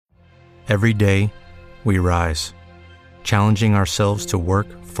Every day, we rise, challenging ourselves to work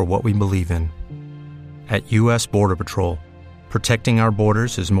for what we believe in. At U.S. Border Patrol, protecting our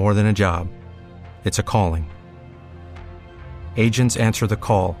borders is more than a job. It's a calling. Agents answer the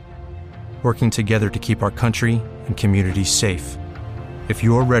call, working together to keep our country and communities safe. If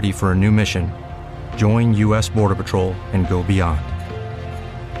you're ready for a new mission, join U.S. Border Patrol and go beyond.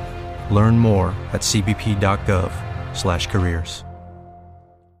 Learn more at cbp.gov/careers.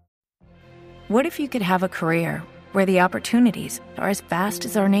 What if you could have a career where the opportunities are as vast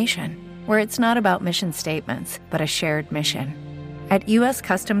as our nation, where it's not about mission statements, but a shared mission? At U.S.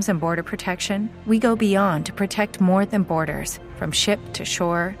 Customs and Border Protection, we go beyond to protect more than borders. From ship to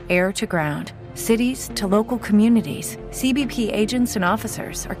shore, air to ground, cities to local communities, CBP agents and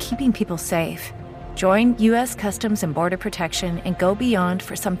officers are keeping people safe. Join U.S. Customs and Border Protection and go beyond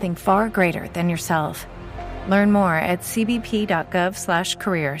for something far greater than yourself. Learn more at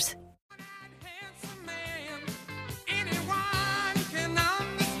cbp.gov/careers.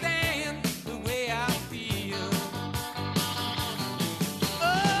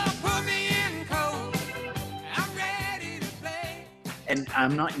 And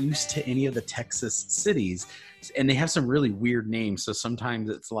I'm not used to any of the Texas cities, and they have some really weird names. So sometimes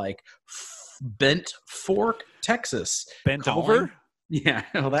it's like Bent Fork, Texas. Bent over? Yeah,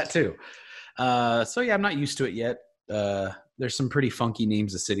 well, that too. So yeah, I'm not used to it yet. There's some pretty funky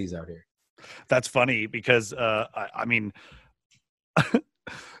names of cities out here. That's funny because, I mean,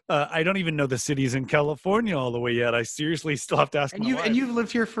 I don't even know the cities in California all the way yet. I seriously still have to ask my wife. And you've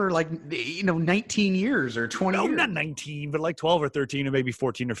lived here for 19 years or 20 years. No, not 19, but like 12 or 13 or maybe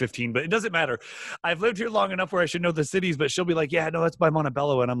 14 or 15, but it doesn't matter. I've lived here long enough where I should know the cities, but she'll be like, yeah, no, that's by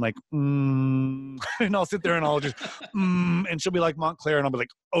Montebello. And I'm like, and I'll sit there and I'll just, and she'll be like Montclair. And I'll be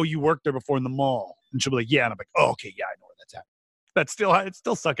like, oh, you worked there before in the mall. And she'll be like, yeah. And I'm like, oh, okay, yeah, I know where that's at. I'd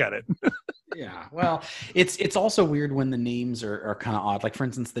still suck at it. Yeah. Well, it's also weird when the names are kind of odd. Like, for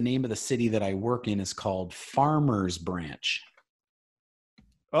instance, the name of the city that I work in is called Farmers Branch.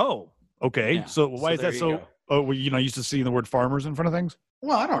 Oh, okay. Yeah. So why is that so? Go. Oh, well, used to seeing the word farmers in front of things?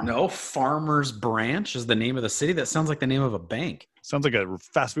 Well, I don't know. Farmers Branch is the name of the city. That sounds like the name of a bank. Sounds like a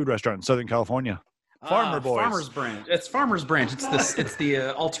fast food restaurant in Southern California. Farmer Boys. Farmers Branch. It's Farmers Branch. It's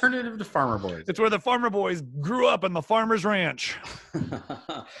the alternative to Farmer Boys. It's where the Farmer Boys grew up in the Farmers Ranch.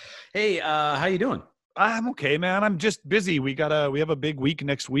 Hey, how you doing? I'm okay, man. I'm just busy. We have a big week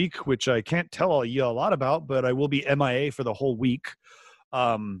next week, which I can't tell you a lot about, but I will be MIA for the whole week.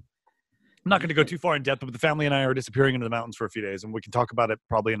 I'm not going to go too far in depth, but the family and I are disappearing into the mountains for a few days, and we can talk about it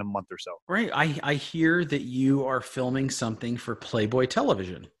probably in a month or so. Great. I hear that you are filming something for Playboy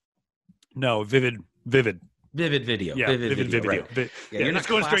Television. No, Vivid Video. Yeah, Vivid Video. Right. You're not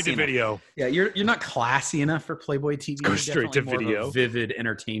going straight to video. Yeah, you're not classy enough for Playboy TV. Go straight to more video. Of a Vivid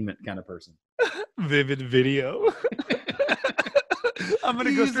entertainment kind of person. Vivid Video. I'm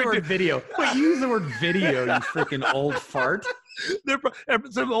gonna go straight to video. Wait, you use the word video, you freaking old fart.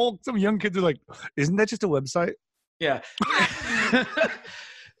 Some young kids are like, "Isn't that just a website?" Yeah.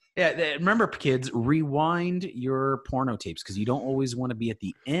 Yeah, remember, kids, rewind your porno tapes because you don't always want to be at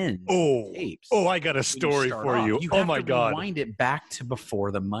the end of tapes. Oh, I got a story for you. Oh, my God. Rewind it back to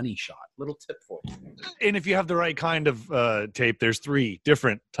before the money shot. Little tip for you. And if you have the right kind of tape, there's 3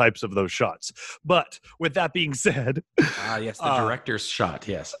 different types of those shots. But with that being said. Yes, the director's shot,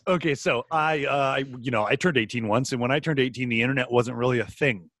 yes. Okay, so I turned 18 once, and when I turned 18, the internet wasn't really a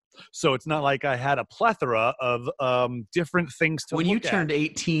thing. So it's not like I had a plethora of different things to look at. When you turned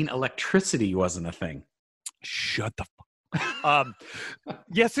 18, electricity wasn't a thing. Shut the fuck.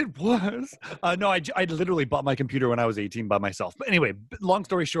 Yes, it was. No, I literally bought my computer when I was 18 by myself. But anyway, long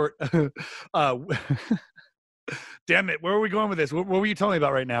story short, damn it, where are we going with this? What were you telling me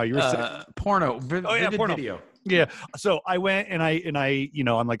about right now? You were porno. Vivid porno. Video. Yeah. So I went and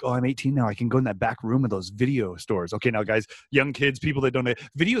I'm like, oh, I'm 18 now. I can go in that back room of those video stores. Okay, now guys, young kids, people that don't know,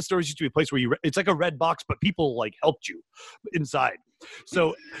 video stores used to be a place where it's like a red box, but people like helped you inside.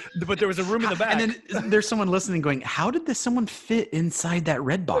 So, but there was a room in the back. And then there's someone listening going, how did someone fit inside that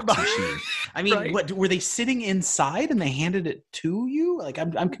red box machine? I mean, right? What were they sitting inside and they handed it to you? Like,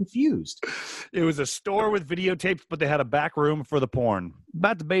 I'm confused. It was a store with videotapes, but they had a back room for the porn.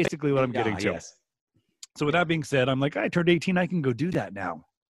 That's basically what I'm getting to. Yes. So with that being said, I'm like, I turned 18. I can go do that now.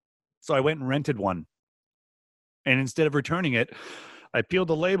 So I went and rented one. And instead of returning it, I peeled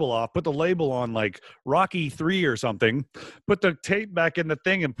the label off, put the label on like Rocky 3 or something, put the tape back in the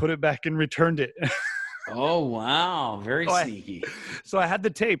thing and put it back and returned it. Oh, wow. Very sneaky. So I had the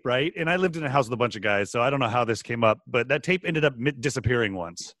tape, right? And I lived in a house with a bunch of guys, so I don't know how this came up, but that tape ended up disappearing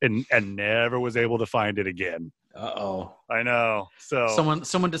once and never was able to find it again. Uh-oh. I know. So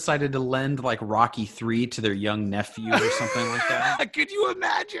someone decided to lend like Rocky 3 to their young nephew or something like that. Could you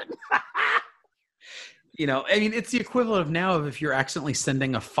imagine? You know, I mean, it's the equivalent of now of if you're accidentally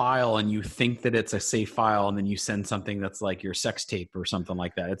sending a file and you think that it's a safe file, and then you send something that's like your sex tape or something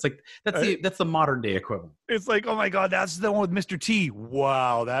like that. It's like that's the modern day equivalent. It's like, oh my God, that's the one with Mr. T.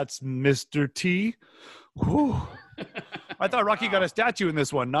 Wow, that's Mr. T. Whew. I thought Rocky got a statue in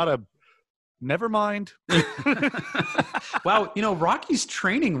this one, not a. Never mind. Wow, you know, Rocky's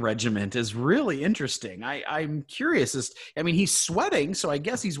training regiment is really interesting. I'm curious. He's sweating, so I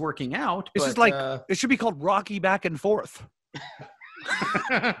guess he's working out. It's just like it should be called Rocky Back and Forth.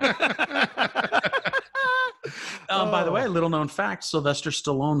 By the way, little known fact: Sylvester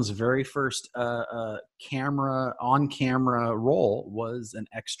Stallone's very first on camera role was an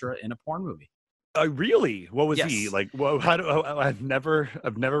extra in a porn movie. Really? What was he like? Well, I've never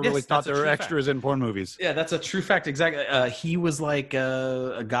really thought there were extras in porn movies. Yeah, that's a true fact. Exactly. He was like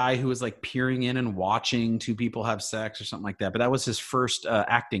a guy who was like peering in and watching two people have sex or something like that. But that was his first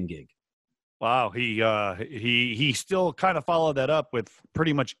acting gig. Wow, he still kind of followed that up with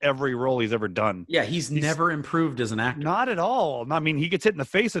pretty much every role he's ever done. Yeah, he's never improved as an actor. Not at all. I mean, he gets hit in the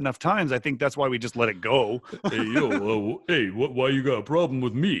face enough times. I think that's why we just let it go. Hey, why you got a problem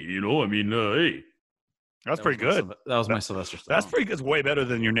with me? You know, I mean, hey. That's pretty good. That was my Sylvester Stallone. That's pretty good. It's way better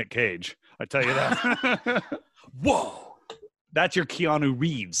than your Nick Cage. I tell you that. Whoa. That's your Keanu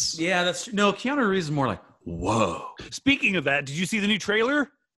Reeves. Yeah, Keanu Reeves is more like, whoa. Speaking of that, did you see the new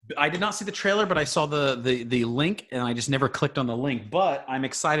trailer? I did not see the trailer, but I saw the link, and I just never clicked on the link. But I'm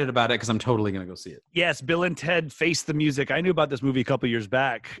excited about it because I'm totally going to go see it. Yes, Bill and Ted Face the Music. I knew about this movie a couple years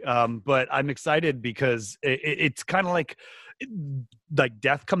back, but I'm excited because it's kind of like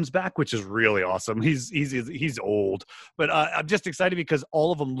Death comes back, which is really awesome. He's old, but I'm just excited because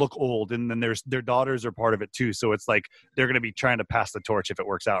all of them look old, and then their daughters are part of it too. So it's like they're going to be trying to pass the torch if it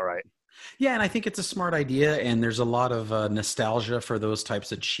works out right. Yeah, and I think it's a smart idea, and there's a lot of nostalgia for those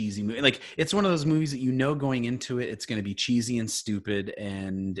types of cheesy movies. Like, it's one of those movies that you know going into it, it's going to be cheesy and stupid,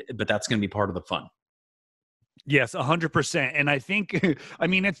 but that's going to be part of the fun. Yes, 100%. And I think, I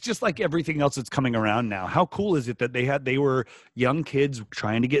mean, it's just like everything else that's coming around now. How cool is it that they were young kids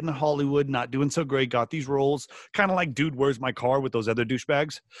trying to get into Hollywood, not doing so great, got these roles, kind of like Dude, Where's My Car with those other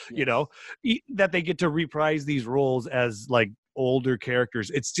douchebags, you know, that they get to reprise these roles as like older characters.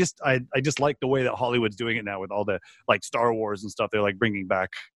 It's just, I just like the way that Hollywood's doing it now with all the like Star Wars and stuff. They're like bringing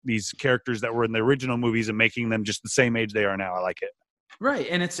back these characters that were in the original movies and making them just the same age they are now. I like it. Right,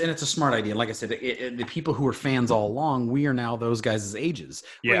 and it's a smart idea. Like I said, the people who were fans all along, we are now those guys' ages.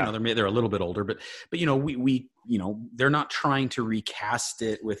 Yeah, well, they're a little bit older, but you know, we they're not trying to recast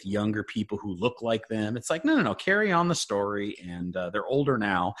it with younger people who look like them. It's like no, carry on the story, and they're older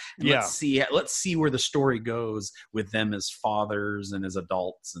now. And let's see where the story goes with them as fathers and as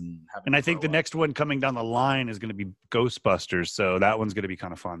adults, and I think the next one coming down the line is going to be Ghostbusters, so that one's going to be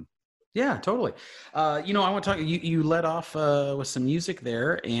kind of fun. Yeah, totally. I want to talk. You led off with some music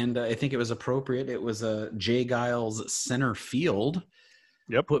there, and I think it was appropriate. It was Jay Giles' Center Field.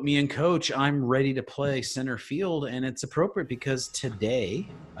 Yep. Put me in, coach. I'm ready to play center field, and it's appropriate because today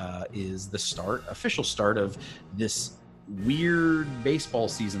is the official start of this weird baseball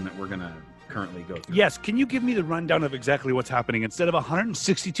season that we're going to currently go through. Yes. Can you give me the rundown of exactly what's happening? Instead of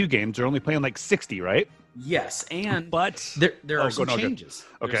 162 games, they're only playing like 60, right? Yes, but there are some changes.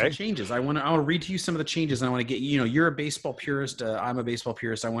 Okay. There are some changes. I want to read to you some of the changes, and I want to get you're a baseball purist. I'm a baseball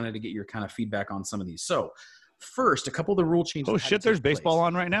purist. I wanted to get your kind of feedback on some of these. So, first, a couple of the rule changes. Oh shit! There's baseball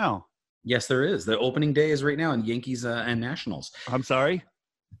on right now. Yes, there is. The opening day is right now in Yankees and Nationals. I'm sorry.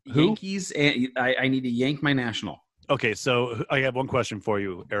 Who? Yankees, and I need to yank my National. Okay, so I have one question for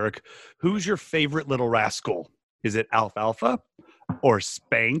you, Eric. Who's your favorite little rascal? Is it Alfalfa or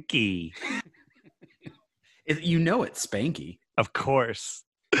Spanky? It's Spanky. Of course,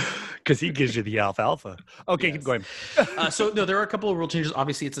 because he gives you the alfalfa. Okay, yes. Keep going. There are a couple of rule changes.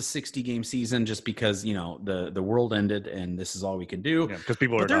 Obviously, it's a 60-game season just because, the world ended and this is all we can do. Yeah, because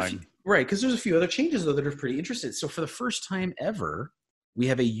people are dying. Right, because there's a few other changes, though, that are pretty interesting. So for the first time ever, we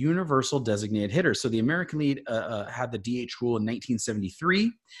have a universal designated hitter. So the American League had the DH rule in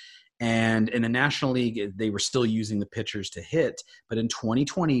 1973. And in the National League, they were still using the pitchers to hit. But in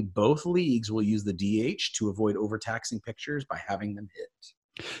 2020, both leagues will use the DH to avoid overtaxing pitchers by having them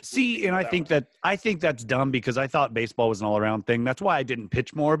hit. See, and I think that's dumb because I thought baseball was an all-around thing. That's why I didn't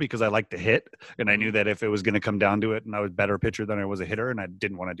pitch more, because I like to hit. And I knew that if it was going to come down to it and I was a better pitcher than I was a hitter, and I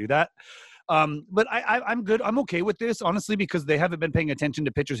didn't want to do that. But I'm good. I'm okay with this, honestly, because they haven't been paying attention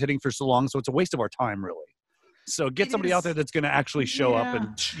to pitchers hitting for so long. So it's a waste of our time, really. So get somebody out there that's going to actually show up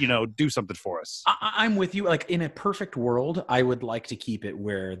and, do something for us. I'm with you. Like in a perfect world, I would like to keep it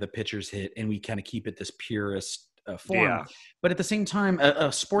where the pitchers hit and we kind of keep it this purest form. Yeah. But at the same time,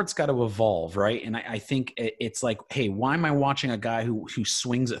 a sport's got to evolve, right? And I think it's like, hey, why am I watching a guy who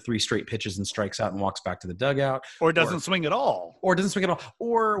swings at 3 straight pitches and strikes out and walks back to the dugout? Or doesn't swing at all. Or doesn't swing at all.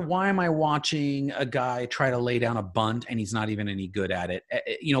 Or why am I watching a guy try to lay down a bunt and he's not even any good at it?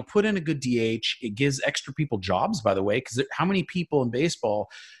 Put in a good DH. It gives extra people jobs, by the way, because how many people in baseball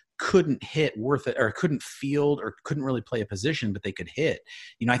couldn't hit worth it, or couldn't field, or couldn't really play a position, but they could hit.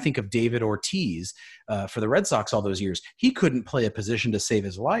 I think of David Ortiz for the Red Sox all those years. He couldn't play a position to save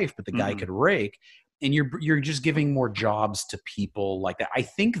his life, but the guy could rake. And you're just giving more jobs to people like that. I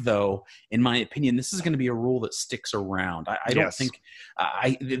think, though, in my opinion, this is going to be a rule that sticks around. I don't think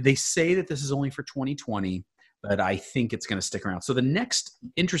they say that this is only for 2020, but I think it's going to stick around. So the next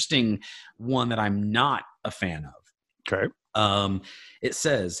interesting one that I'm not a fan of. Okay. It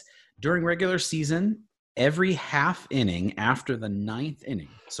says during regular season, every half inning after the 9th inning,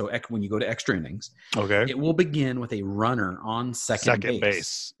 so when you go to extra innings, it will begin with a runner on second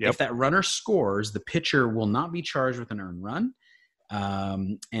base. Yep. If that runner scores, the pitcher will not be charged with an earned run.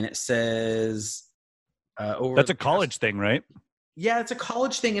 And it says that's a college thing, right? Yeah, it's a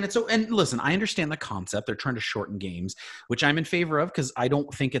college thing, and listen, I understand the concept. They're trying to shorten games, which I'm in favor of, because I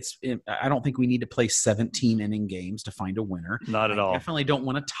don't think we need to play 17-inning games to find a winner. Not at all. I definitely don't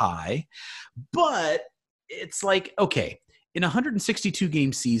want to tie, but it's like, okay, in a 162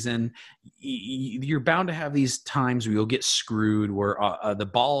 game season, you're bound to have these times where you'll get screwed, where the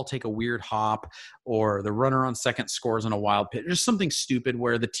ball will take a weird hop, or the runner on second scores on a wild pitch. There's something stupid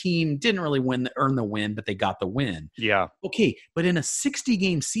where the team didn't really earn the win, but they got the win. Yeah. Okay, but in a 60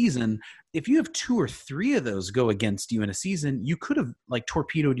 game season, if you have 2 or 3 of those go against you in a season, you could have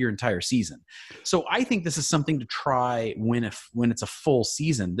torpedoed your entire season. So I think this is something to try when it's a full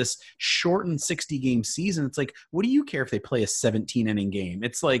season. This shortened 60 game season, it's like, what do you care if they play a 17 inning game?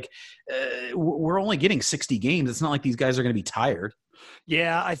 It's like we're only getting 60 games. It's not like these guys are going to be tired.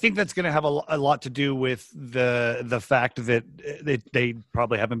 Yeah, I think that's going to have a lot to do with the fact that they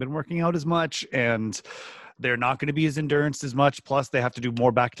probably haven't been working out as much, and they're not going to be as endurance as much. Plus, they have to do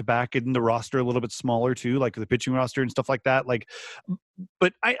more back-to-back, and the roster a little bit smaller too, like the pitching roster and stuff like that.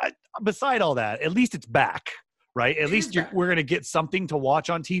 But I beside all that, at least it's back, right? At least we're going to get something to watch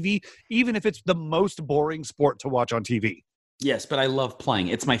on TV, even if it's the most boring sport to watch on TV. Yes, but I love playing.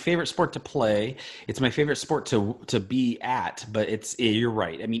 It's my favorite sport to play. It's my favorite sport to be at. But you're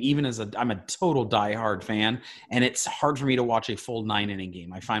right. I mean, even I'm a total diehard fan, and it's hard for me to watch a full 9-inning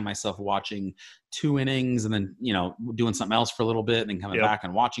game. I find myself watching 2 innings and then doing something else for a little bit, and then coming back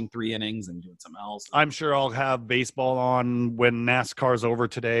and watching 3 innings and doing something else. I'm sure I'll have baseball on when NASCAR's over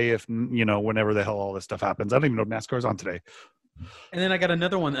today. If whenever the hell all this stuff happens, I don't even know if NASCAR's on today. And then I got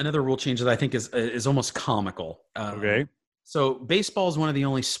another rule change that I think is almost comical. Okay. So baseball is one of the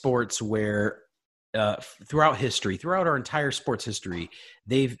only sports where throughout our entire sports history,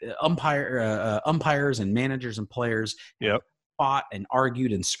 they've umpires and managers and players fought and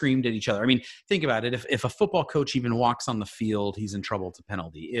argued and screamed at each other. I mean, think about it. If a football coach even walks on the field, he's in trouble. It's a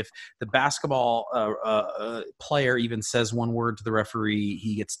penalty. If the basketball player even says one word to the referee,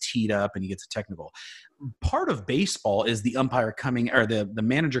 he gets teed up and he gets a technical. Part of baseball is the umpire the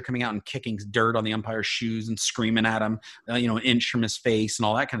manager coming out and kicking dirt on the umpire's shoes and screaming at him, an inch from his face and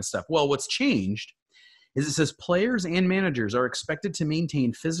all that kind of stuff. Well, what's changed is it says players and managers are expected to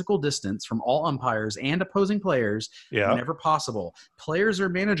maintain physical distance from all umpires and opposing players whenever possible. Players or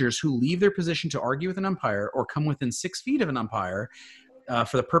managers who leave their position to argue with an umpire or come within 6 feet of an umpire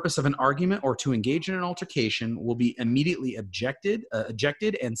for the purpose of an argument or to engage in an altercation will be immediately ejected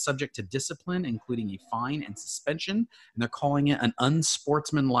and subject to discipline, including a fine and suspension. And they're calling it an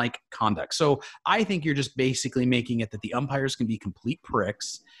unsportsmanlike conduct. So I think you're just basically making it that the umpires can be complete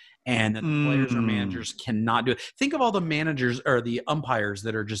pricks and that the players or managers cannot do it. Think of all the managers or the umpires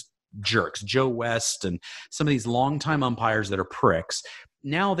that are just jerks, Joe West and some of these longtime umpires that are pricks.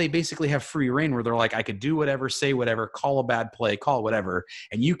 Now they basically have free reign where they're like, I could do whatever, say whatever, call a bad play, call whatever,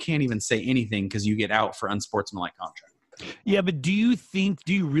 and you can't even say anything because you get out for unsportsmanlike conduct. Yeah, but do you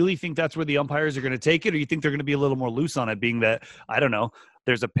really think that's where the umpires are going to take it, or you think they're going to be a little more loose on it, being that, I don't know,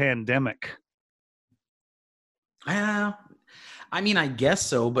 there's a pandemic? I mean, I guess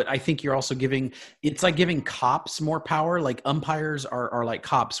so, but I think you're also giving cops more power. Like umpires are like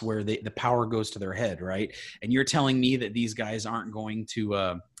cops where the power goes to their head, right? And you're telling me that these guys aren't going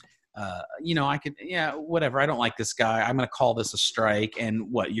to I could, whatever. I don't like this guy. I'm going to call this a strike.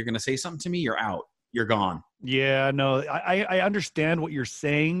 And what, you're going to say something to me? You're out. You're gone. Yeah, no, I understand what you're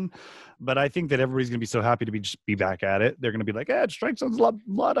saying, but I think that everybody's gonna be so happy to be back at it. They're gonna be like, strike zone's a lot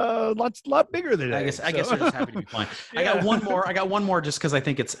bigger than I guess they're just happy to be playing. Yeah. I got one more just because I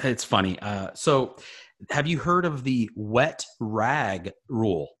think it's funny. So, have you heard of the wet rag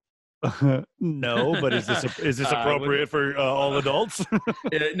rule? No, but is this appropriate for all adults?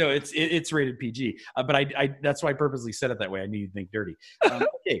 No, it's rated PG. But I that's why I purposely said it that way. I knew you'd think dirty.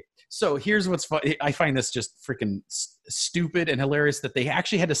 Okay, so here's what's fun. I find this just freaking stupid and hilarious that they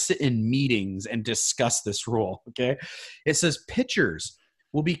actually had to sit in meetings and discuss this rule. Okay, it says pitchers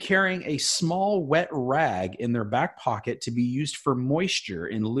will be carrying a small wet rag in their back pocket to be used for moisture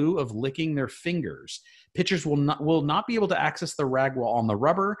in lieu of licking their fingers. Pitchers will not be able to access the rag while on the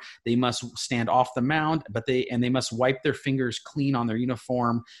rubber. They must stand off the mound, but they must wipe their fingers clean on their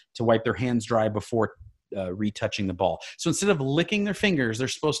uniform to wipe their hands dry before retouching the ball. So instead of licking their fingers, they're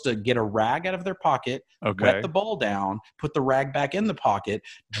supposed to get a rag out of their pocket, wet the ball down, put the rag back in the pocket,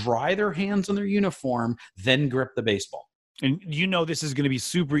 dry their hands on their uniform, then grip the baseball. And this is going to be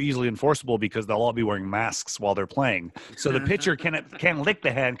super easily enforceable because they'll all be wearing masks while they're playing. So the pitcher can't lick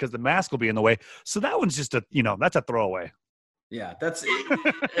the hand because the mask will be in the way. So that one's just that's a throwaway. Yeah, that's.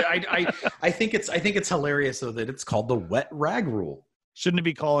 I think it's hilarious though that it's called the wet rag rule. Shouldn't it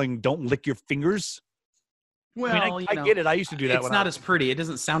be calling "Don't lick your fingers"? Well, I get it. I used to do that. It's not as pretty. It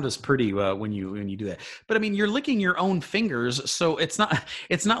doesn't sound as pretty when you do that. But I mean, you're licking your own fingers, so it's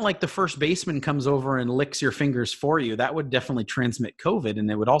not like the first baseman comes over and licks your fingers for you. That would definitely transmit COVID,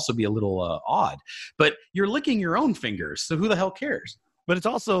 and it would also be a little odd. But you're licking your own fingers, so who the hell cares? But it's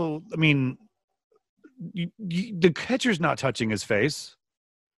also, I mean, the catcher's not touching his face.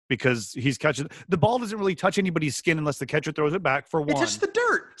 Because he's catching the ball doesn't really touch anybody's skin unless the catcher throws it back for one. It touches the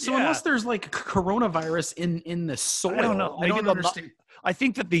dirt. So unless there's like coronavirus in the soil, I don't know. I don't understand. I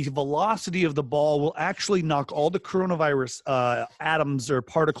think that the velocity of the ball will actually knock all the coronavirus atoms or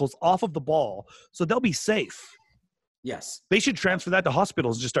particles off of the ball, so they'll be safe. Yes. They should transfer that to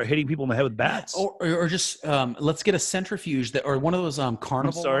hospitals and just start hitting people in the head with bats. Or just let's get a centrifuge or one of those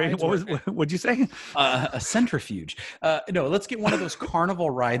carnival. I'm sorry, what'd you say? A centrifuge. No, let's get one of those carnival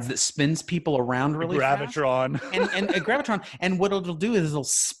rides that spins people around really Gravitron. fast. And a Gravitron. And what it'll do is it'll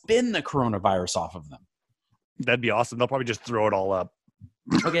spin the coronavirus off of them. That'd be awesome. They'll probably just throw it all up.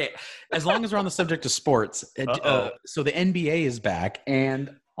 Okay, as long as we're on the subject of sports. So the NBA is back.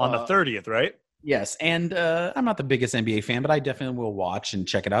 And on the 30th, right? Yes, and I'm not the biggest NBA fan, but I definitely will watch and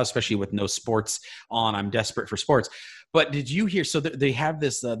check it out, especially with no sports on. I'm desperate for sports. But did you hear? So they have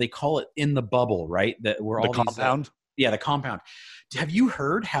this. They call it in the bubble, right? That we're all the compound. The compound. Have you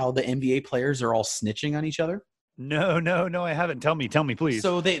heard how the NBA players are all snitching on each other? No, I haven't. Tell me, please.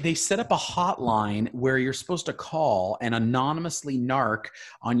 So they set up a hotline where you're supposed to call and anonymously narc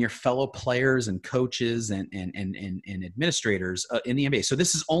on your fellow players and coaches and administrators in the NBA. So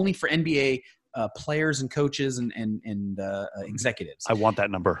this is only for NBA players and coaches and executives. I want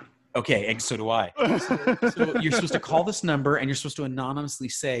that number. Okay, and so do I. So you're supposed to call this number and you're supposed to anonymously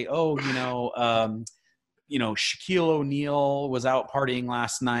say, Shaquille O'Neal was out partying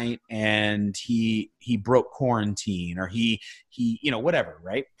last night and he broke quarantine or he whatever,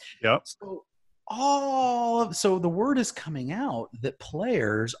 right? Yep. So the word is coming out that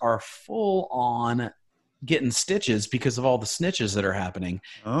players are full on getting stitches because of all the snitches that are happening.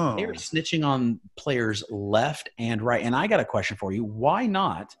 Oh. They're snitching on players left and right. And I got a question for you. Why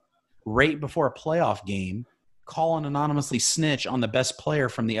not right before a playoff game call an anonymously snitch on the best player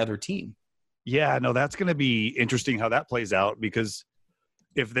from the other team? Yeah, no, that's going to be interesting how that plays out because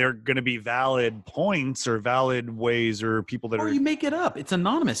if they're going to be valid points or valid ways or people that or you make it up. It's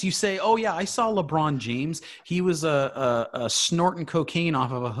anonymous. You say, oh, yeah, I saw LeBron James. He was snorting cocaine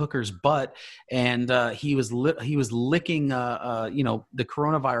off of a hooker's butt, and he was licking the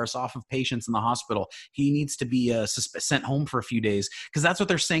coronavirus off of patients in the hospital. He needs to be sent home for a few days because that's what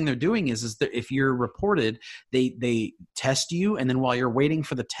they're saying they're doing is that if you're reported, they test you, and then while you're waiting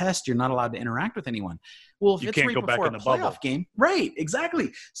for the test, you're not allowed to interact with anyone. Well, if you it's can't right go before back in a the playoff bubble. game, right?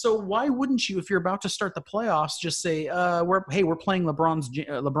 Exactly. So why wouldn't you, if you're about to start the playoffs, just say, "We're playing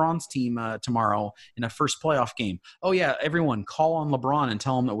LeBron's team tomorrow in a first playoff game." Oh yeah, everyone call on LeBron and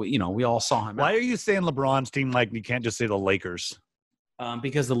tell him that we all saw him. Why are you saying LeBron's team like you can't just say the Lakers?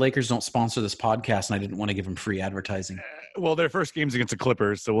 Because the Lakers don't sponsor this podcast, and I didn't want to give them free advertising. Well, their first game's against the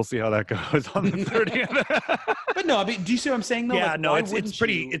Clippers, so we'll see how that goes on the 30th. But no, I mean, do you see what I'm saying though? Yeah, Like, no, why it's wouldn't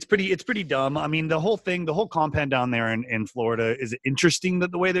pretty you- it's pretty dumb. I mean, the whole compound down there in Florida is interesting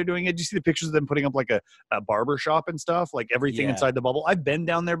that the way they're doing it. Do you see the pictures of them putting up like a barber shop and stuff, like everything Yeah. inside the bubble? I've been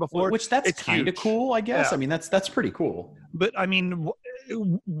down there before, which that's it's kind of huge. cool, I guess. Yeah. I mean, that's pretty cool. But I mean,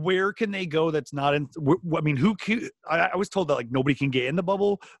 where can they go that's not in? I mean, who can? I was told that like nobody can get in the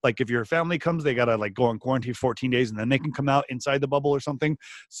bubble. Like if your family comes, they gotta like go on quarantine 14 days and then they can come out inside the bubble or something.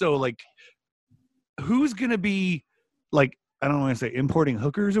 So like, who's gonna be like? I don't want to say importing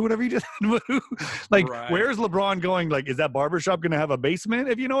hookers or whatever you just but like Right. where's LeBron going? Like, is that barbershop going to have a basement,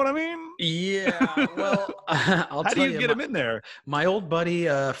 if you know what I mean? Yeah, well, I'll How tell do you get him in there? My old buddy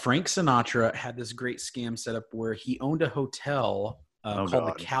Frank Sinatra had this great scam set up where he owned a hotel called God.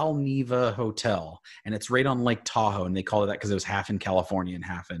 the Cal Neva Hotel, and it's right on Lake Tahoe, and they call it that because it was half in California and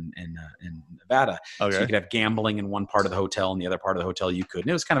half in Nevada. So you Okay. could have gambling in one part of the hotel, and the other part of the hotel you could. And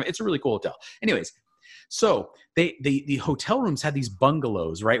it was it's a really cool hotel. Anyways, so the hotel rooms had these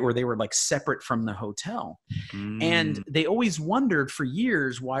bungalows, right, where they were like separate from the hotel. And they always wondered for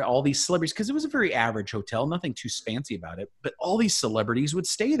years why all these celebrities, because it was a very average hotel, nothing too fancy about it, but all these celebrities would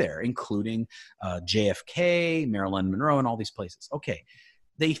stay there, including JFK, Marilyn Monroe, and all these places. Okay.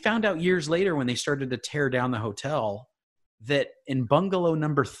 They found out years later when they started to tear down the hotel that in bungalow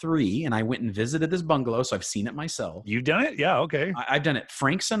number 3, and I went and visited this bungalow, so I've seen it myself. You've done it? Yeah, okay. I've done it.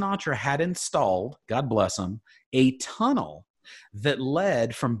 Frank Sinatra had installed, God bless him, a tunnel that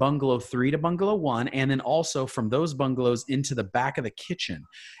led from bungalow 3 to bungalow 1, and then also from those bungalows into the back of the kitchen.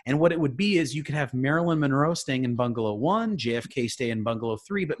 And what it would be is you could have Marilyn Monroe staying in bungalow 1, JFK stay in bungalow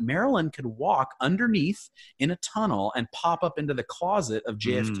 3, but Marilyn could walk underneath in a tunnel and pop up into the closet of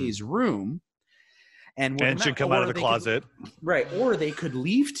JFK's room. And should come out of the closet. Right. Or they could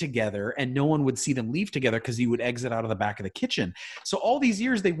leave together and no one would see them leave together because he would exit out of the back of the kitchen. So all these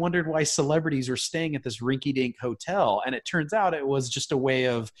years they wondered why celebrities were staying at this rinky-dink hotel. And it turns out it was just a way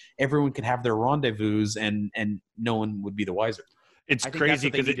of everyone could have their rendezvous and no one would be the wiser. It's I think crazy that's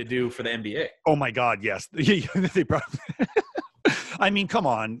what they because need to do for the NBA. oh my God, yes. They probably, I mean, come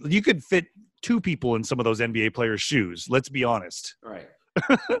on. You could fit 2 people in some of those NBA players' shoes. Let's be honest. Right.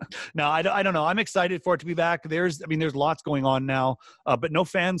 No, I don't know. I'm excited for it to be back. There's lots going on now, but no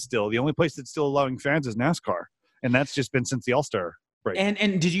fans still. The only place that's still allowing fans is NASCAR, and that's just been since the All-Star break. And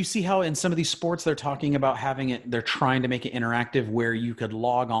did you see how in some of these sports they're talking about having it? They're trying to make it interactive where you could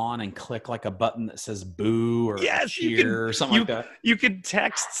log on and click like a button that says "boo" or Yes, cheer or something like that. You could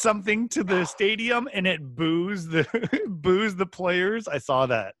text something to the stadium and it boos the players. I saw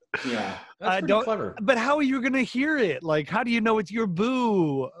that. Yeah, that's pretty clever. But how are you going to hear it? Like, how do you know it's your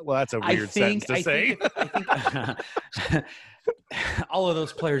boo? Well, that's a weird sentence to say. I think all of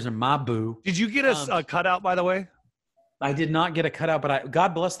those players are my boo. Did you get a cutout, by the way? I did not get a cutout, but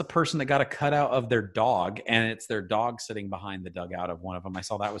God bless the person that got a cutout of their dog, and it's their dog sitting behind the dugout of one of them. I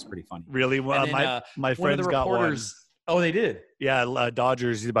saw that was pretty funny. Really? Well, And then, my one of the friends got one. reporters. Oh, they did. Yeah,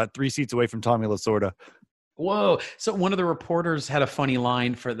 Dodgers. He's about 3 seats away from Tommy Lasorda. Whoa. So one of the reporters had a funny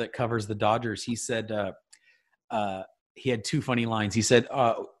line that covers the Dodgers. He said he had 2 funny lines. He said,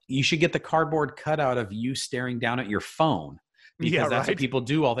 you should get the cardboard cutout of you staring down at your phone because that's what people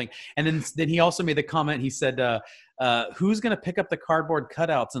do all things. And then he also made the comment. He said, who's going to pick up the cardboard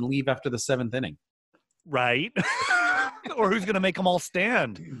cutouts and leave after the 7th inning? Right. Or who's going to make them all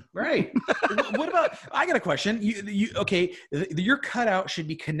stand? Right. What about, I got a question. Okay, your cutout should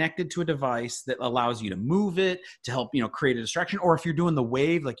be connected to a device that allows you to move it to help, create a distraction. Or if you're doing the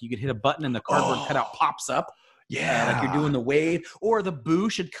wave, like you could hit a button and the cardboard cutout pops up. Yeah. Like you're doing the wave. Or the boo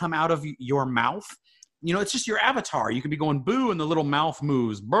should come out of your mouth. It's just your avatar. You could be going boo and the little mouth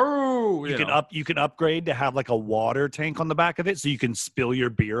moves. Boo. You can upgrade to have like a water tank on the back of it so you can spill your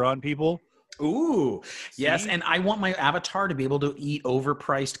beer on people. Ooh, yes. See? And I want my avatar to be able to eat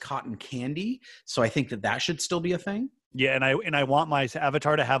overpriced cotton candy. So I think that should still be a thing. Yeah, and I want my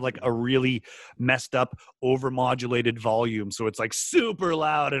avatar to have like a really messed up, overmodulated volume, so it's like super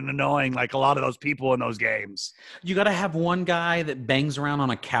loud and annoying, like a lot of those people in those games. You got to have one guy that bangs around on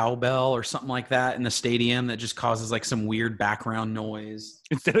a cowbell or something like that in the stadium that just causes like some weird background noise.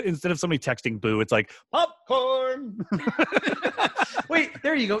 Instead of somebody texting boo, it's like popcorn. Wait,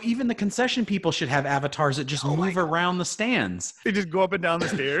 there you go. Even the concession people should have avatars that just move around the stands. They just go up and down the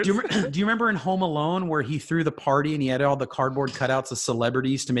stairs. Do you remember in Home Alone where he threw the party and he had all the cardboard cutouts of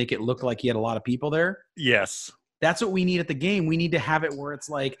celebrities to make it look like he had a lot of people there? Yes. That's what we need at the game. We need to have it where it's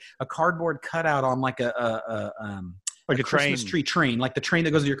like a cardboard cutout on like a Christmas tree train, like the train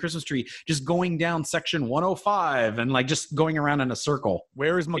that goes to your Christmas tree, just going down section 105 and like just going around in a circle.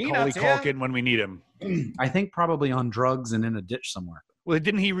 Where is Macaulay Culkin when we need him? I think probably on drugs and in a ditch somewhere. Well,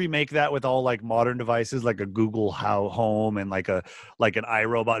 didn't he remake that with all like modern devices, like a Google Home and like an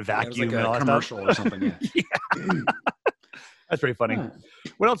iRobot vacuum It was and all like a that commercial stuff? or something. Yeah. That's pretty funny. Huh.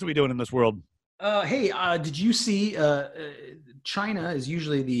 What else are we doing in this world? Hey, did you see China is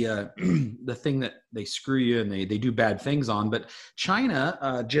usually the the thing that they screw you and they do bad things on, but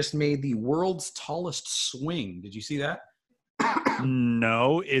China just made the world's tallest swing. Did you see that?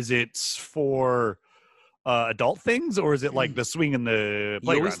 No, is it for adult things, or is it like the swing in the You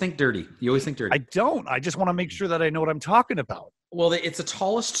playground? always think dirty. You always think dirty. I don't. I just want to make sure that I know what I'm talking about. Well, it's the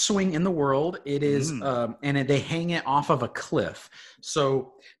tallest swing in the world. It is, they hang it off of a cliff.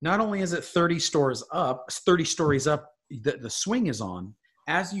 So not only is it 30 stories up, the swing is on.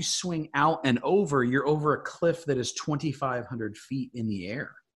 As you swing out and over, you're over a cliff that is 2,500 feet in the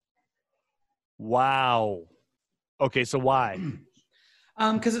air. Wow. Okay, so why?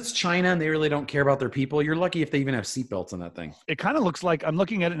 Because it's China and they really don't care about their people. You're lucky if they even have seatbelts on that thing. It kind of looks like, I'm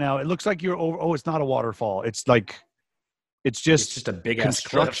looking at it now, it looks like you're over. Oh, it's not a waterfall. It's like, it's just a big ass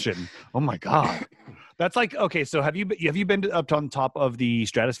construction. Oh my God. That's like, okay, so have you been up on top of the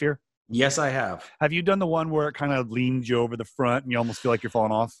stratosphere? Yes, I have. Have you done the one where it kind of leans you over the front and you almost feel like you're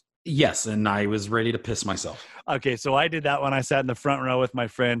falling off? Yes, and I was ready to piss myself. Okay, so I did that when I sat in the front row with my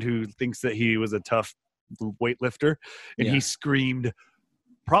friend who thinks that he was a tough weightlifter, and he screamed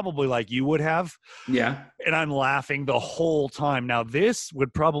probably like you would have. Yeah. And I'm laughing the whole time. Now, this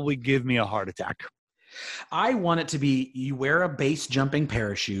would probably give me a heart attack. I want it to be you wear a base jumping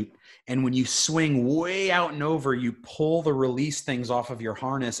parachute, and when you swing way out and over, you pull the release things off of your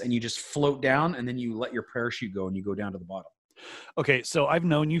harness and you just float down, and then you let your parachute go and you go down to the bottom. Okay, so I've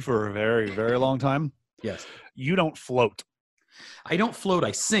known you for a very, very long time. Yes. You don't float. I don't float,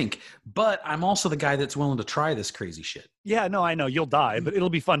 I sink, but I'm also the guy that's willing to try this crazy shit. Yeah, no, I know. You'll die, but it'll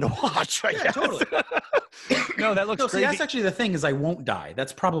be fun to watch. I guess. Totally. No, that looks No, crazy. see, that's actually the thing is I won't die.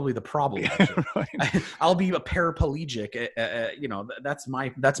 That's probably the problem. Actually. Right. I'll be a paraplegic.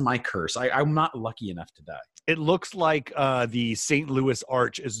 That's my curse. I'm not lucky enough to die. It looks like the St. Louis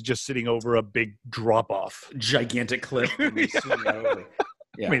Arch is just sitting over a big drop-off. Gigantic cliff. And they swing it over.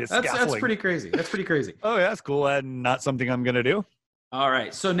 Yeah, I mean, it's that's scaffolding. pretty crazy. That's pretty crazy. Oh, yeah, that's cool. And not something I'm going to do. All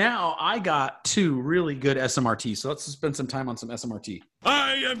right. So now I got two really good SMRTs. So let's spend some time on some SMRT.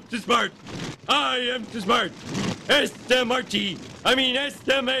 I am too smart. I am too smart. SMRT. I mean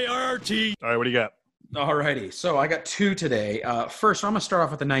SMART. All right, what do you got? All righty. So I got two today. First, I'm going to start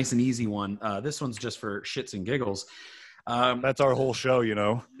off with a nice and easy one. This one's just for shits and giggles. That's our whole show, you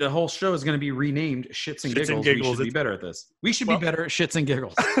know. The whole show is going to be renamed Shits and Giggles. We should be better at this. We should be better at Shits and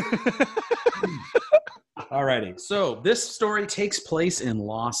Giggles. All righty. So this story takes place in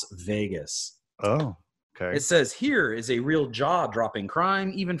Las Vegas. Oh, okay. It says, here is a real jaw-dropping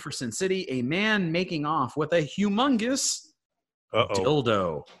crime, even for Sin City. A man making off with a humongous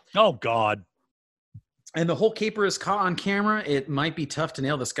dildo. Oh, God. And the whole caper is caught on camera. It might be tough to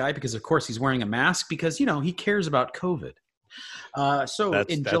nail this guy because, of course, he's wearing a mask because, he cares about COVID.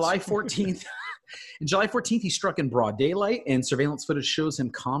 July 14th... In July 14th, he struck in broad daylight, and surveillance footage shows him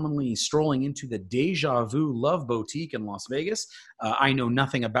commonly strolling into the Deja Vu Love Boutique in Las Vegas. I know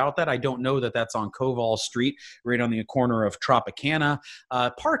nothing about that. I don't know that that's on Koval Street, right on the corner of Tropicana.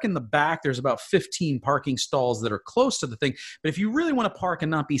 Park in the back. There's about 15 parking stalls that are close to the thing. But if you really want to park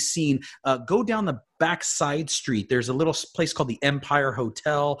and not be seen, go down the back side street. There's a little place called the Empire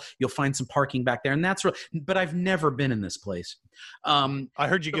Hotel. You'll find some parking back there, and that's but I've never been in this place. I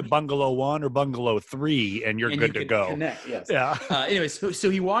heard you get bungalow 1 or bungalow 3 and you're good to go. Connect, yes. Yeah. Anyways, so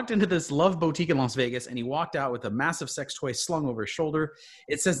he walked into this Love Boutique in Las Vegas, and he walked out with a massive sex toy slung over his shoulder.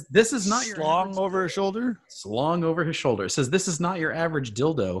 It says, this is not your slung over his shoulder? Slung over his shoulder. It says, this is not your average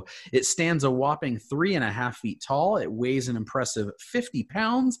dildo. It stands a whopping 3.5 feet tall. It weighs an impressive 50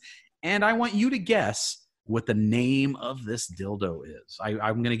 pounds. And I want you to guess what the name of this dildo is. I'm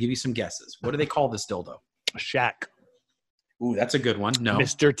going to give you some guesses. What do they call this dildo? A shack. Ooh, that's a good one. No.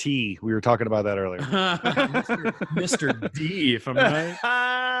 Mr. T. We were talking about that earlier. Mr. D, if I'm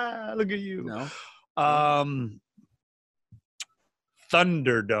right. Look at you. No.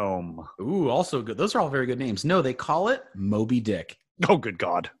 Thunderdome. Ooh, also good. Those are all very good names. No, they call it Moby Dick. Oh, good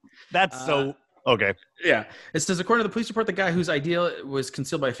God. That's so... Okay. Yeah. It says, according to the police report, the guy whose idea was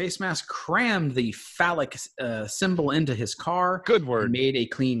concealed by a face mask crammed the phallic symbol into his car. Good word. And made a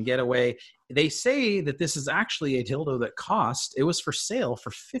clean getaway. They say that this is actually a dildo that it was for sale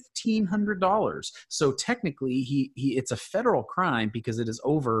for $1,500. So technically, it's a federal crime because it is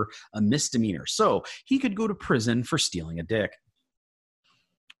over a misdemeanor. So he could go to prison for stealing a dick.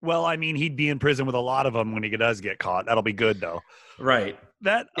 Well, I mean, he'd be in prison with a lot of them when he does get caught. That'll be good, though. Right.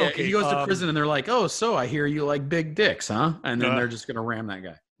 That Yeah, okay. he goes to prison and they're like, "Oh, so I hear you like big dicks, huh?" And then they're just gonna ram that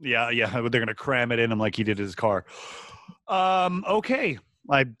guy. Yeah. They're gonna cram it in him like he did his car. Okay.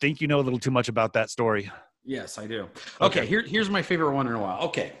 I think you know a little too much about that story. Yes, I do. Okay, here's my favorite one in a while.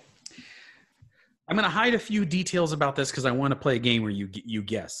 Okay. I'm going to hide a few details about this because I want to play a game where you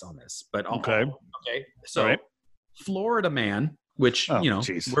guess on this. But Okay. Okay. So, All right. Florida man, which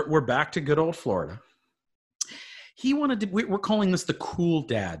jeez. we're back to good old Florida. He wanted to. We're calling this the cool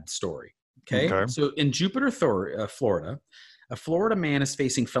dad story. Okay. So in Jupiter, Florida, a Florida man is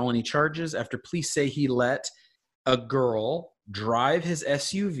facing felony charges after police say he let a girl drive his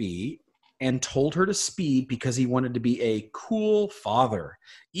SUV and told her to speed because he wanted to be a cool father,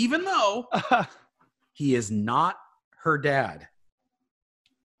 even though he is not her dad.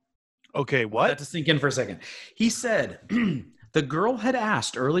 Okay, what? Let that to sink in for a second. He said the girl had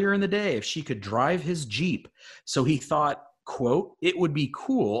asked earlier in the day if she could drive his Jeep. So he thought, quote, it would be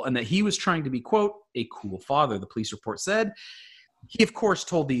cool, and that he was trying to be, quote, a cool father, the police report said. He, of course,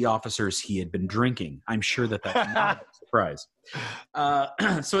 told the officers he had been drinking. I'm sure that's not a surprise.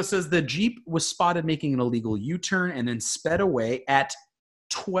 So it says the Jeep was spotted making an illegal U-turn and then sped away at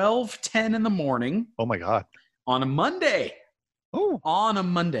 12:10 in the morning. Oh, my God. On a Monday. Oh. On a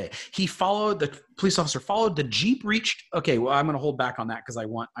Monday. The police officer followed. The Jeep reached. Okay, well, I'm going to hold back on that because I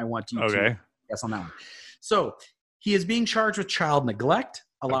want you to guess on that one. So he is being charged with child neglect,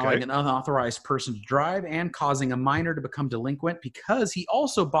 allowing an unauthorized person to drive, and causing a minor to become delinquent because he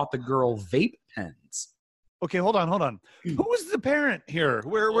also bought the girl vape pens. Okay, hold on. Who was the parent here?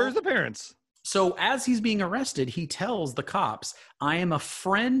 Where's the parents? So as he's being arrested, he tells the cops, I am a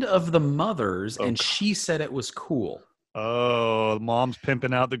friend of the mother's, and she said it was cool. Oh, mom's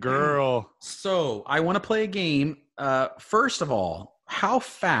pimping out the girl. So I want to play a game. First of all, how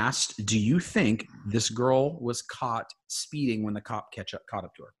fast do you think this girl was caught speeding when the cop caught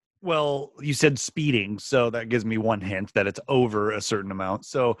up to her? Well, you said speeding, so that gives me one hint that it's over a certain amount.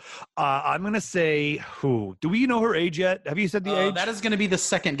 So I'm going to say, do we know her age yet? Have you said the age? That is going to be the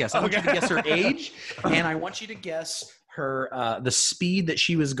second guess. I want you to guess her age, and I want you to guess her the speed that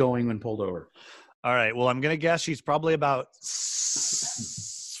she was going when pulled over. All right. Well, I'm going to guess she's probably about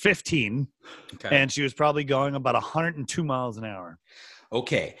 15, and she was probably going about 102 miles an hour.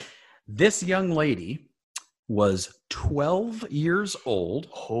 Okay. This young lady was 12 years old.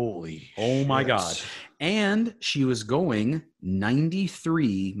 Holy Oh, my God. And she was going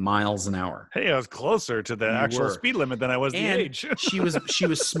 93 miles an hour. Hey, I was closer to the actual speed limit than I was the age. she was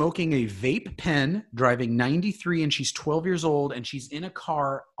smoking a vape pen, driving 93, and she's 12 years old, and she's in a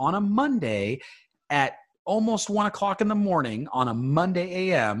car on a Monday at almost 1 o'clock in the morning on a Monday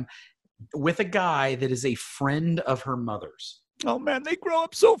a.m. with a guy that is a friend of her mother's. Oh, man, they grow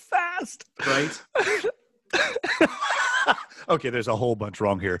up so fast. Right? Okay, there's a whole bunch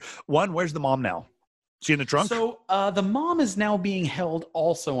wrong here. One, where's the mom now? She in the trunk? So the mom is now being held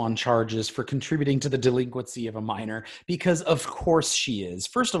also on charges for contributing to the delinquency of a minor because, of course, she is.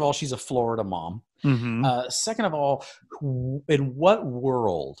 First of all, she's a Florida mom. Mm-hmm. Second of all, in what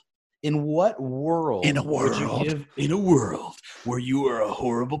world would you give in a world where you are a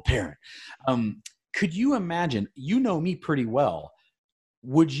horrible parent? Could you imagine? You know me pretty well.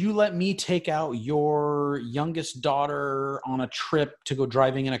 Would you let me take out your youngest daughter on a trip to go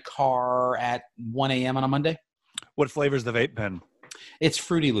driving in a car at 1 a.m. on a Monday? What flavor's the vape pen? It's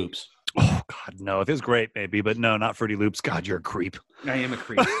Fruity Loops. Oh, God, no. If it's grape, maybe, but no, not Fruity Loops. God, you're a creep. I am a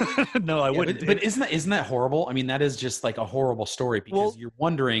creep. No, I wouldn't. But isn't that horrible? I mean, that is just like a horrible story because you're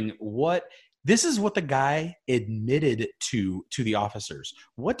wondering this is what the guy admitted to the officers.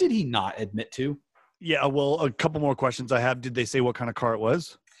 What did he not admit to? Yeah, well, a couple more questions I have. Did they say what kind of car it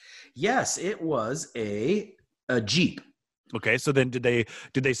was? Yes, it was a Jeep. Okay, so then did they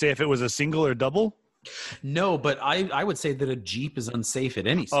say if it was a single or double? No, but I would say that a Jeep is unsafe at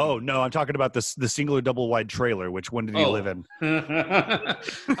any speed. Oh, no, I'm talking about the single or double wide trailer. Which one did he live in?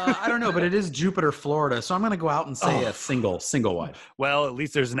 I don't know, but it is Jupiter, Florida, so I'm going to go out and say a single wide. Well, at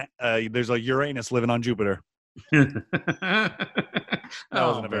least there's a Uranus living on Jupiter. That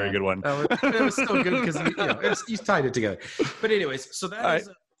wasn't a very good one. It was still good because he's tied it together. But anyways, so that is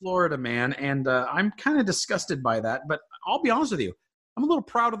a Florida man, and I'm kind of disgusted by that. But I'll be honest with you, I'm a little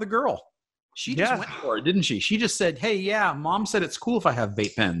proud of the girl. She just went for it, didn't she? She just said, hey, yeah, mom said it's cool if I have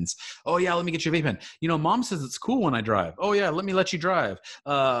vape pens. Oh, yeah, let me get you a vape pen. Mom says it's cool when I drive. Oh, yeah, let me let you drive.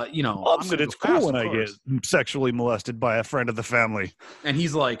 Mom said it's cool when I get sexually molested by a friend of the family. And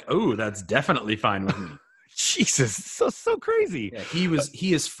he's like, oh, that's definitely fine with me. Jesus, so crazy. Yeah,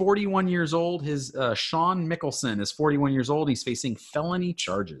 he is 41 years old. His Sean Mickelson is 41 years old. He's facing felony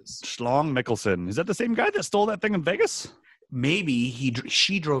charges. Schlong Mickelson. Is that the same guy that stole that thing in Vegas? Maybe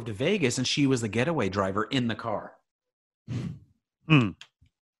she drove to Vegas and she was the getaway driver in the car.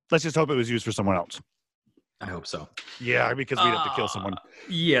 Let's just hope it was used for someone else. I hope so. Yeah, because we'd have to kill someone.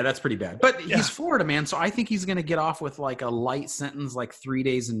 Yeah, that's pretty bad. But he's Florida, man, so I think he's going to get off with like a light sentence, like 3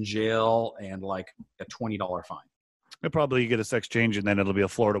 days in jail and like a $20 fine. He'll probably get a sex change, and then it'll be a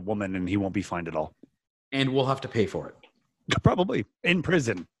Florida woman, and he won't be fined at all. And we'll have to pay for it. Probably. In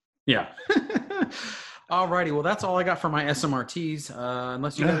prison. Yeah. All righty. Well, that's all I got for my SMRTs.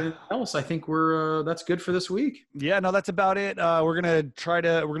 Unless you got anything else, I think that's good for this week. Yeah, no, that's about it. We're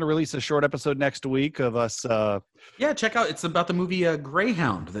gonna release a short episode next week of us. Check out. It's about the movie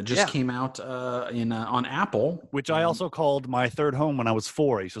Greyhound that just came out on Apple, which I also called my third home when I was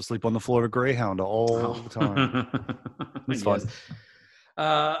 4. I used to sleep on the floor of a Greyhound all the time. It's fun.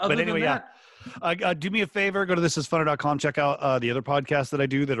 But anyway, do me a favor, go to thisisfunner.com, check out the other podcasts that I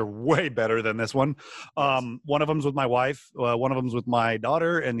do that are way better than this one. One of them's with my wife, one of them's with my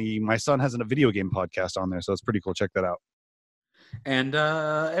daughter, and my son has a video game podcast on there, so it's pretty cool. Check that out. And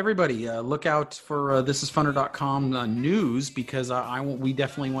everybody, look out for thisisfunner.com news, because we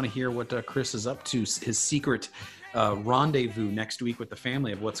definitely want to hear what Chris is up to, his secret rendezvous next week with the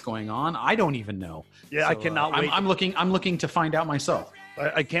family of what's going on. I don't even know. Yeah, so, I cannot wait. I'm looking to find out myself.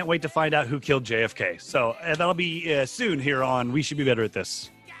 I can't wait to find out who killed JFK. So that'll be soon here on We Should Be Better at This.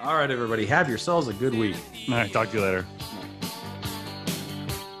 All right, everybody. Have yourselves a good week. All right. Talk to you later.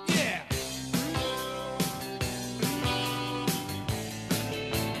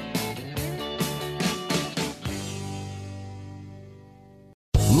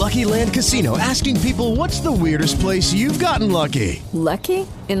 Lucky Land Casino, asking people, what's the weirdest place you've gotten lucky? Lucky?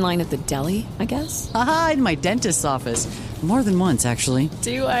 In line at the deli, I guess? Aha, in my dentist's office. More than once, actually.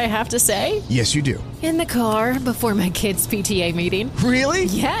 Do I have to say? Yes, you do. In the car before my kids' PTA meeting. Really?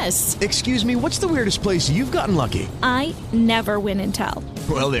 Yes. Excuse me, what's the weirdest place you've gotten lucky? I never win and tell.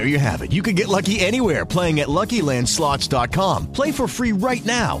 Well, there you have it. You can get lucky anywhere, playing at LuckyLandSlots.com. Play for free right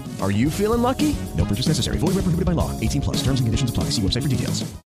now. Are you feeling lucky? No purchase necessary. Void where prohibited by law. 18+. Terms and conditions apply. See website for details.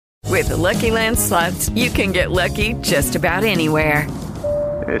 With the Lucky Land Slots, you can get lucky just about anywhere.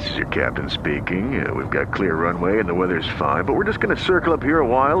 This is your captain speaking. We've got clear runway and the weather's fine, but we're just going to circle up here a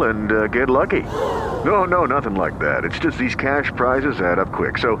while and get lucky. No, nothing like that. It's just these cash prizes add up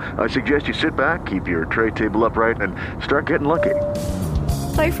quick. So I suggest you sit back, keep your tray table upright, and start getting lucky.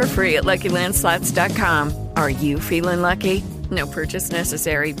 Play for free at LuckyLandSlots.com. Are you feeling lucky? No purchase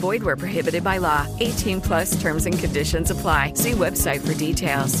necessary. Void where prohibited by law. 18+ terms and conditions apply. See website for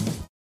details.